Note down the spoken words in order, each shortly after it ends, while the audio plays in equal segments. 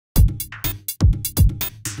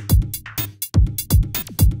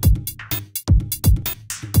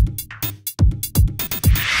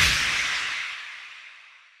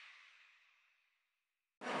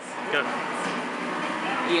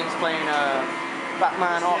playing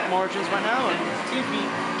Batman Arkham Origins right now, and it seems to be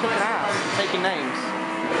kicking ass, taking names.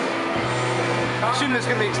 Soon there's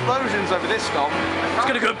going to be explosions over this stop. It's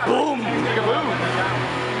going to go boom! Go boom!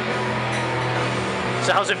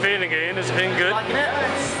 So how's it feeling, Ian? Is it feeling good? Liking it?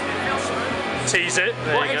 Tease it.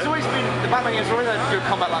 There well, you it's go. always been, the Batman games always had to do a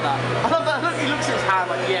combat like that. I love that, look, he looks at his hand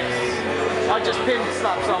like, yes, I just pin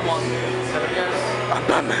slap someone. Yes. I'm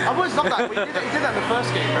Batman. I always loved that, he did that in the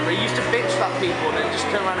first game, remember? He used to bitch slap people and then just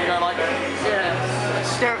turn around and go like, yeah,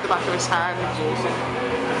 stare at the back of his hand, it was awesome.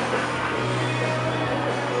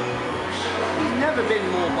 He's never been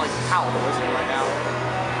more like powerful, isn't he, right now?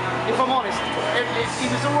 If I'm honest, he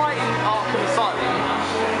was alright in Arkham Asylum,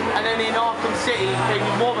 and then in Arkham City he became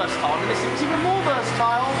more versatile, and this is even more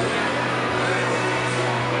versatile.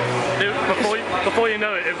 Before you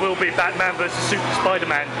know it, it will be Batman versus Super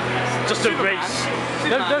Spider-Man. Just a race.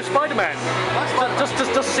 No, Spider-Man. Just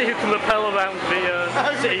see who can rappel around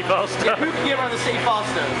the city faster. Yeah, who can get around the city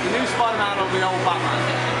faster? The new Spider-Man or the old Batman?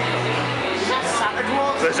 Is that Santa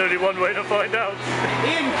Claus? There's only one way to find out.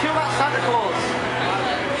 Ian, kill that Santa Claus.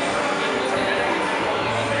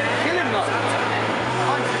 Kill him, though.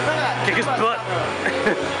 Kick his butt.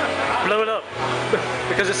 Blow it up.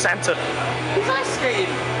 Because it's Santa. He's ice skating.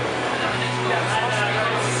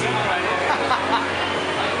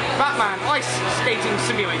 Batman Ice Skating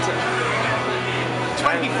Simulator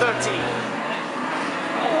 2013.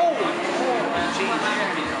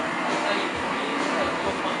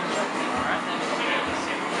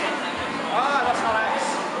 Oh, that's not X.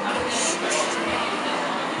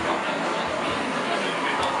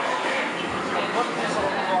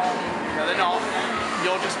 No, they're not.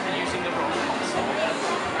 You're just using the wrong console.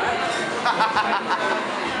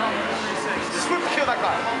 Swoop, kill that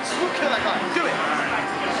guy. Swoop, kill that guy. Do it.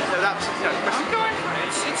 No, that's no. I'm going.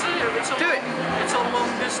 Do it. It's a long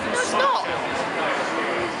distance. It's not. Did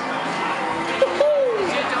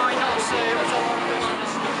I not say it was a long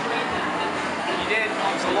distance? You did. It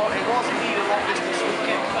was indeed a long distance swoop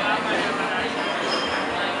kick.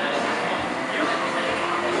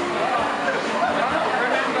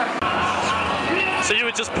 So you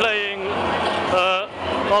were just playing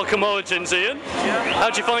Arkham Origins, Ian? Yeah.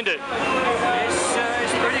 How'd you find it?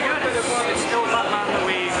 It's pretty good. It's still Batman that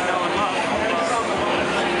we know and love.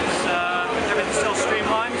 Everything's still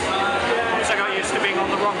streamlined. Once I got used to being on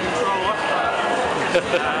the wrong controller.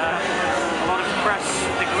 A lot of press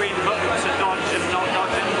the green button to dodge and not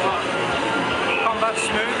dodging, but combat's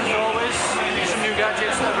smooth as always. Some new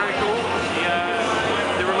gadgets that are very cool.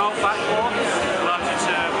 The remote backball allows you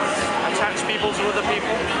to attach people to other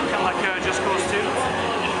people, kind of like Just Cause 2.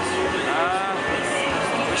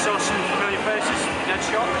 We saw some familiar faces: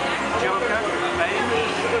 Deadshot, Joker, Bane.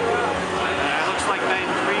 Looks like Bane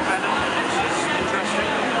 3 Venom, which is interesting.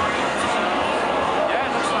 Yeah,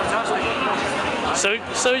 it looks fantastic.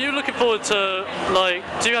 So you're looking forward to, like,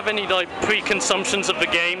 do you have any like pre-consumptions of the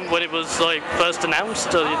game when it was like first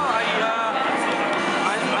announced? Or I'd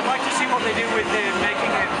like to see what they do with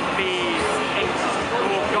making it be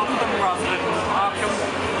more Gotham rather than Arkham.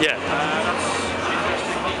 Yeah. That's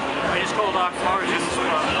interesting. I mean, it's called Arkham Origins, but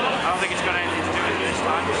I don't think it's got anything to do with it this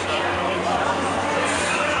time. So.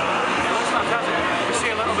 It looks fantastic. We see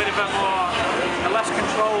a little bit of a less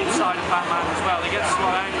controlled side of Batman as well. He gets a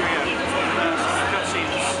lot angrier in some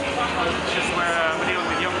cutscenes because we're dealing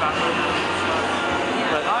with young Batman.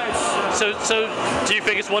 So do you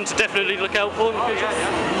think it's one to definitely look out for? Oh, yeah.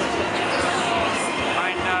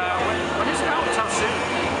 I mean, when is it out? It's out soon.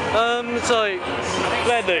 It's like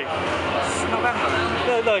Gladly. November.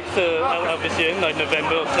 Like out this year, like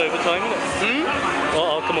November, October time, isn't it?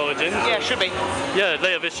 Or Arkham Origins. Yeah, it should be. Yeah,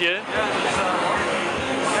 later this year.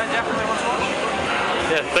 Yeah, definitely want to watch it.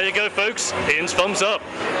 Yeah, there you go, folks. Ian's thumbs up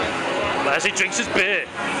as he drinks his beer.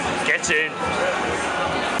 Get in.